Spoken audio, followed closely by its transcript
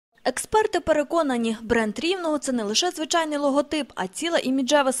Експерти переконані, бренд Рівного – це не лише звичайний логотип, а ціла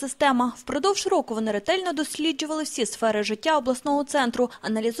іміджева система. Впродовж року вони ретельно досліджували всі сфери життя обласного центру,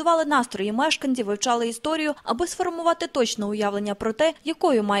 аналізували настрої мешканців, вивчали історію, аби сформувати точне уявлення про те,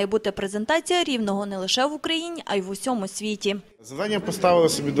 якою має бути презентація Рівного не лише в Україні, а й в усьому світі. Завдання поставили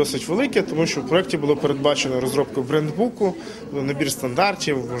собі досить велике, тому що в проєкті було передбачено розробку брендбуку, набір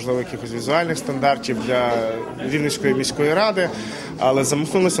стандартів, можливо, якихось візуальних стандартів для Рівненської міської ради, але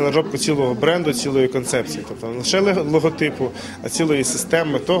замахнулися на розробку цілого бренду, цілої концепції. Тобто не лише логотипу, а цілої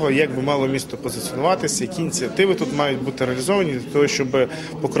системи того, як би мало місто позиціонуватися, які ініціативи тут мають бути реалізовані для того, щоб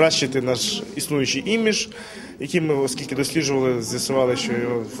покращити наш існуючий імідж, який ми, оскільки досліджували, з'ясували, що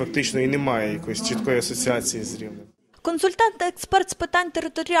його фактично і немає якоїсь чіткої асоціації з Рівнем. Консультант та експерт з питань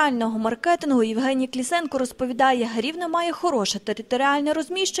територіального маркетингу Євгеній Клісенко розповідає, Рівне має хороше територіальне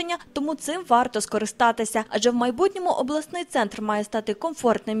розміщення, тому цим варто скористатися. Адже в майбутньому обласний центр має стати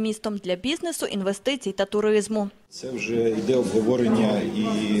комфортним містом для бізнесу, інвестицій та туризму. Це вже йде обговорення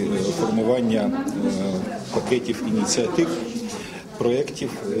і формування пакетів ініціатив,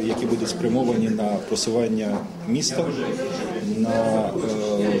 проєктів, які будуть спрямовані на просування міста, на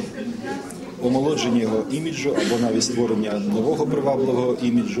омолодження його іміджу або навіть створення нового привабливого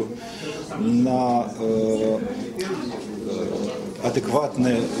іміджу, на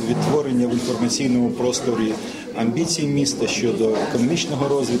адекватне відтворення в інформаційному просторі амбіцій міста щодо економічного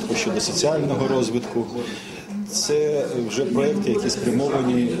розвитку, щодо соціального розвитку. Це вже проєкти, які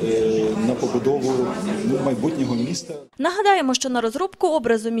спрямовані на побудову майбутнього міста. Нагадаємо, що на розробку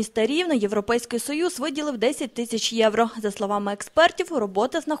образу міста Рівне Європейський Союз виділив 10 тисяч євро. За словами експертів,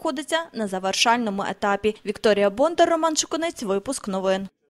 робота знаходиться на завершальному етапі. Вікторія Бондар, Роман Шикунець, випуск новин.